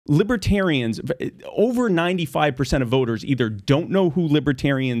libertarians, over 95% of voters either don't know who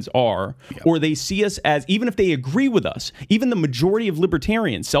libertarians are, or they see us as, even if they agree with us, even the majority of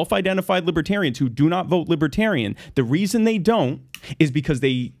libertarians, self-identified libertarians who do not vote libertarian, the reason they don't is because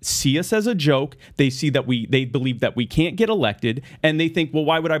they see us as a joke. They see that they believe that we can't get elected, and they think, well,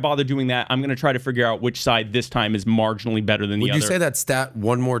 why would I bother doing that? I'm going to try to figure out which side this time is marginally better than the other. Would you say that stat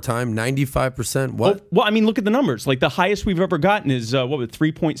one more time? 95%? What? Oh, well, I mean, look at the numbers. Like the highest we've ever gotten is what, with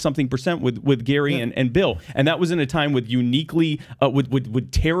 3-point-something% with Gary and Bill, and that was in a time with uniquely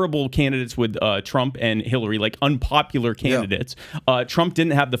with terrible candidates with Trump and Hillary, like unpopular candidates. Trump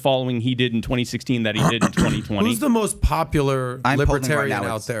didn't have the following he did in 2016 that he did in 2020. Who's the most popular libertarian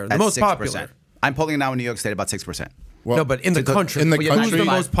out there? The most 6%. popular. I'm polling it now in New York State about 6%. Well, no, but in the country, who's the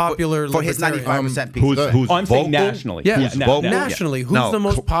most popular for his 95% who's I'm vocal? saying nationally. Yeah, who's vocal? Nationally, who's the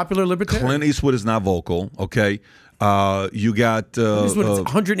most popular libertarian? Clint Eastwood is not vocal. Okay. You got Eastwood is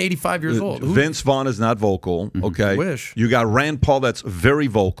 185 years old. Vince Vaughn is not vocal. Okay, Wish. You got Rand Paul that's very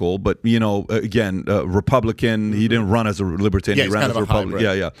vocal, but you know, again, Republican. He didn't run as a libertarian. He ran as a Republican.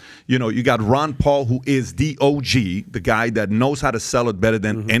 Yeah. You know, you got Ron Paul, who is the OG, the guy that knows how to sell it better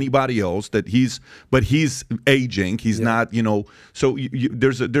than anybody else. But he's aging. He's not. You know, so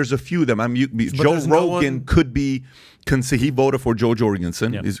there's a few of them. Joe Rogan could be. He voted for Joe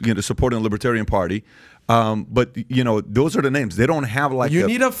Jorgensen. He's supporting the Libertarian Party. But you know, those are the names. They don't have like you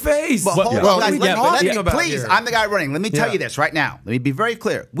need a face. But hold on, guys, please, I'm the guy running. Let me tell you this right now. Let me be very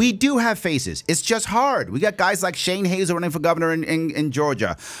clear. We do have faces. It's just hard. We got guys like Shane Hazel running for governor in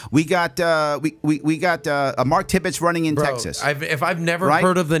Georgia. We got we got Mark Tibbetts running in Texas. If I've never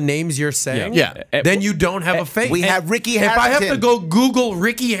heard of the names you're saying, then you don't have a face. We have Ricky Harrington. If I have to go Google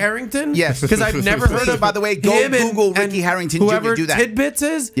Ricky Harrington, yes, because I've never heard of. By the way, go Google Ricky Harrington. Whoever do that. Tidbits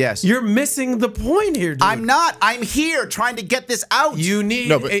is, yes, you're missing the point here. Dude. I'm not. I'm here trying to get this out. You need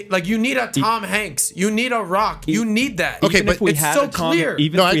you need a Tom Hanks. You need a Rock. You need that. Okay, but it's so clear.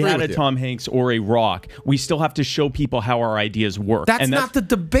 Even if we had a Tom Hanks or a Rock, we still have to show people how our ideas work. That's not the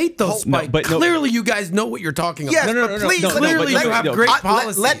debate, though, Spike. But clearly, you guys know what you're talking about. Yes, but please, clearly, you have great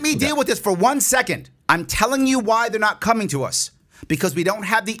policy. Let me deal with this for 1 second. I'm telling you why they're not coming to us. Because we don't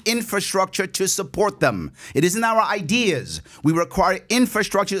have the infrastructure to support them. It isn't our ideas. We require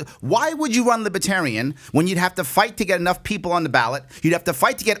infrastructure. Why would you run Libertarian when you'd have to fight to get enough people on the ballot? You'd have to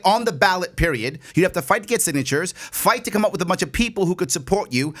fight to get on the ballot, period. You'd have to fight to get signatures, fight to come up with a bunch of people who could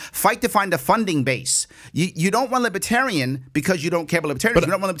support you, fight to find a funding base. You don't run Libertarian because you don't care about Libertarians.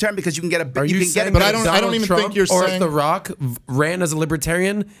 You don't run Libertarian because you can get a Are you saying but I don't even think you're saying... Or if The Rock ran as a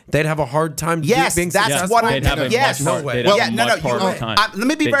Libertarian, they'd have a hard time being successful? Yes, that's what I'm... Yes. No way. Let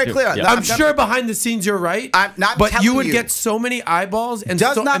me be very clear. I'm sure behind the scenes you're right, but you would get so many eyeballs and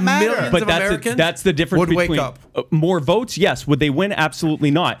millions of Americans. That's the difference would wake between up. More votes. Yes, would they win?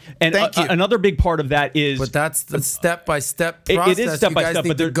 Absolutely not. And another big part of that is, but that's the step-by-step process. It is step-by-step,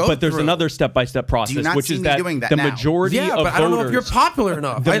 but there's another step-by-step process, which is that the majority of voters. I don't know if you're popular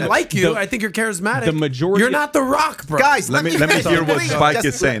enough. I like you. I think you're charismatic. The majority. You're not The Rock, bro. Guys, let me hear what Spike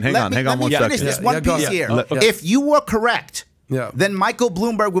is saying. Hang on 1 second. This one piece here. If you were correct, then Michael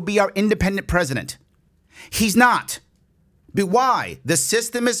Bloomberg would be our independent president. He's not. But why? The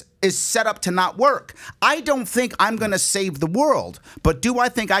system is set up to not work. I don't think I'm going to save the world, but do I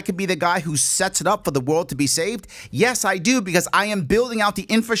think I could be the guy who sets it up for the world to be saved? Yes, I do, because I am building out the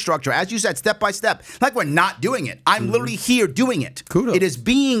infrastructure, as you said, step by step. Like we're not doing it. I'm literally here doing it. Kudos. It is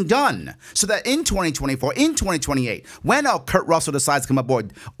being done so that in 2024, in 2028, when Kurt Russell decides to come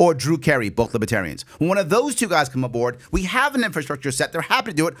aboard, or Drew Carey, both libertarians, when one of those two guys come aboard, we have an infrastructure set. They're happy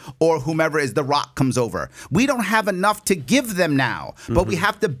to do it, or whomever is The Rock comes over. We don't have enough to give them now, but we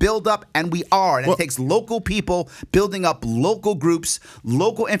have to build up, and we are. And it takes local people building up local groups,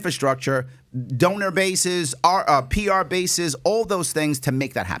 local infrastructure, donor bases, PR bases, all those things to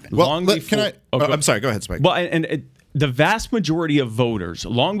make that happen. Well, I'm sorry. Go ahead, Spike. Well, and the vast majority of voters,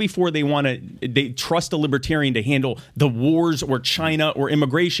 long before they trust a libertarian to handle the wars or China or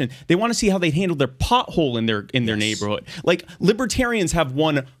immigration, they want to see how they handle their pothole in their neighborhood. Like, libertarians have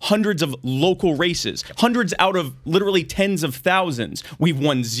won hundreds of local races, hundreds out of literally tens of thousands. We've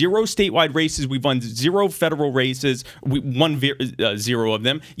won 0 statewide races. We've won 0 federal races. We won 0 of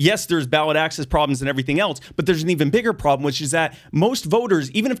them. Yes, there's ballot access problems and everything else, but there's an even bigger problem, which is that most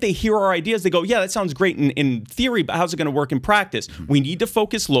voters, even if they hear our ideas, they go, yeah, that sounds great in theory, but how's it going to work in practice. We need to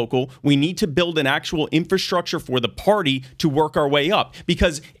focus local. We need to build an actual infrastructure for the party to work our way up.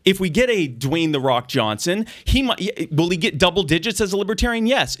 Because if we get a Dwayne "The Rock" Johnson, will he get double digits as a Libertarian?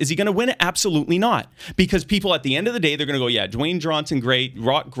 Yes. Is he going to win it? Absolutely not. Because people at the end of the day, they're going to go, yeah, Dwayne Johnson, great,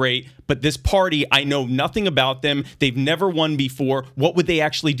 Rock, great, but this party, I know nothing about them. They've never won before. What would they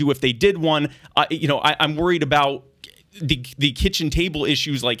actually do if they did won? I'm worried about the kitchen table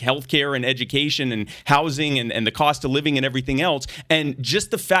issues like healthcare and education and housing and the cost of living and everything else. And just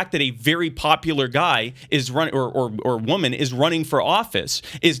the fact that a very popular guy is running or woman is running for office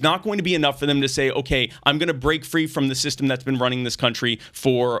is not going to be enough for them to say, okay, I'm going to break free from the system that's been running this country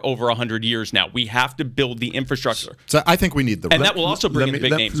for over 100 years now. We have to build the infrastructure. So I think we need the... And that will also bring in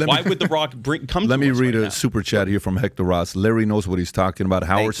big names. Why would The Rock come to Let me read right a now? super chat here from Hector Ross. Larry knows what he's talking about.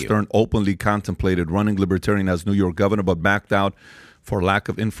 Howard Stern openly contemplated running Libertarian as New York governor, but backed out for lack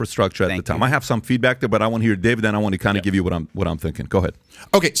of infrastructure at the time. I have some feedback there, but I want to hear David, and I want to kind of give you what I'm thinking. Go ahead.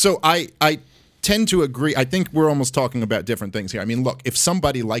 Okay, so I tend to agree. I think we're almost talking about different things here. I mean, look, if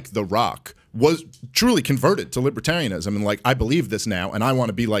somebody like The Rock was truly converted to libertarianism and like, I believe this now and I want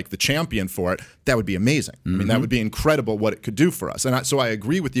to be like the champion for it, that would be amazing. I mean, that would be incredible what it could do for us. And so I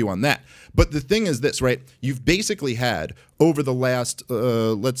agree with you on that. But the thing is this, right? You've basically had over the last,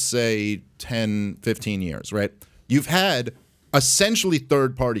 let's say 10, 15 years, right? You've had essentially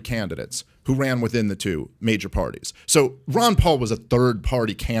third-party candidates who ran within the two major parties. So Ron Paul was a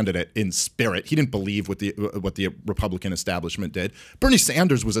third-party candidate in spirit. He didn't believe what the Republican establishment did. Bernie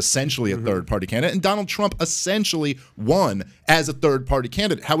Sanders was essentially a third-party candidate, and Donald Trump essentially won as a third-party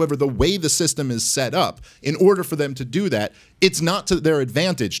candidate. However, the way the system is set up, in order for them to do that, it's not to their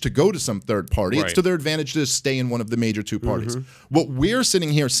advantage to go to some third party. Right. It's to their advantage to stay in one of the major two parties. What we're sitting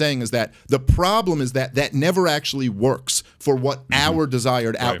here saying is that the problem is that that never actually works for what our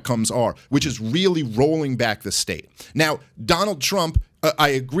desired outcomes are, which is really rolling back the state. Now, Donald Trump, I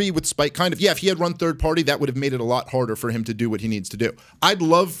agree with Spike, kind of, yeah, if he had run third party, that would have made it a lot harder for him to do what he needs to do. I'd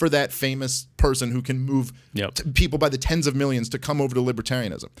love for that famous person who can move people by the tens of millions to come over to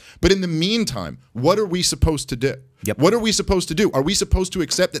libertarianism. But in the meantime, what are we supposed to do? What are we supposed to do? Are we supposed to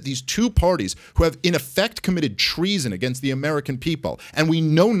accept that these two parties who have in effect committed treason against the American people, and we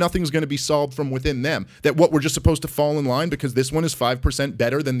know nothing's going to be solved from within them, that what we're just supposed to fall in line because this one is 5%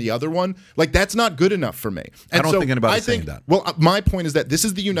 better than the other one? Like, that's not good enough for me. And I don't think anybody's saying that. Well, my point is that this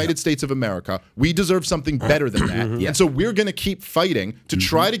is the United States of America. We deserve something better than that. And so we're going to keep fighting to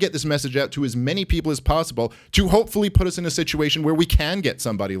try to get this message out to as many people as possible to hopefully put us in a situation where we can get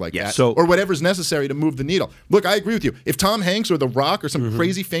somebody like that or whatever's necessary to move the needle. Look, I agree with you. If Tom Hanks or The Rock or some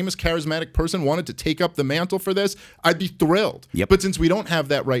crazy, famous, charismatic person wanted to take up the mantle for this, I'd be thrilled. But since we don't have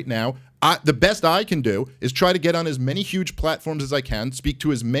that right now, the best I can do is try to get on as many huge platforms as I can, speak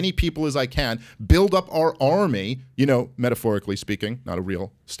to as many people as I can, build up our army, you know, metaphorically speaking, not a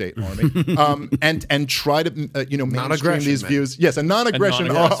real state army, and try to, mainstream these views. Yes, a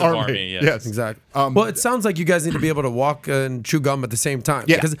non-aggression army. Yes, exactly. Well, it sounds like you guys need to be able to walk and chew gum at the same time.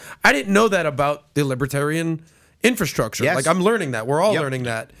 Yeah. Because I didn't know that about the libertarian infrastructure. Like, I'm learning that. We're all learning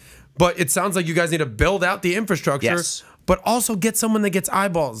that. But it sounds like you guys need to build out the infrastructure, but also get someone that gets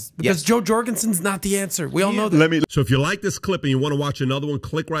eyeballs. Because Joe Jorgensen's not the answer. We all know that. So if you like this clip and you want to watch another one,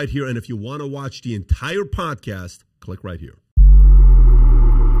 click right here. And if you want to watch the entire podcast, click right here.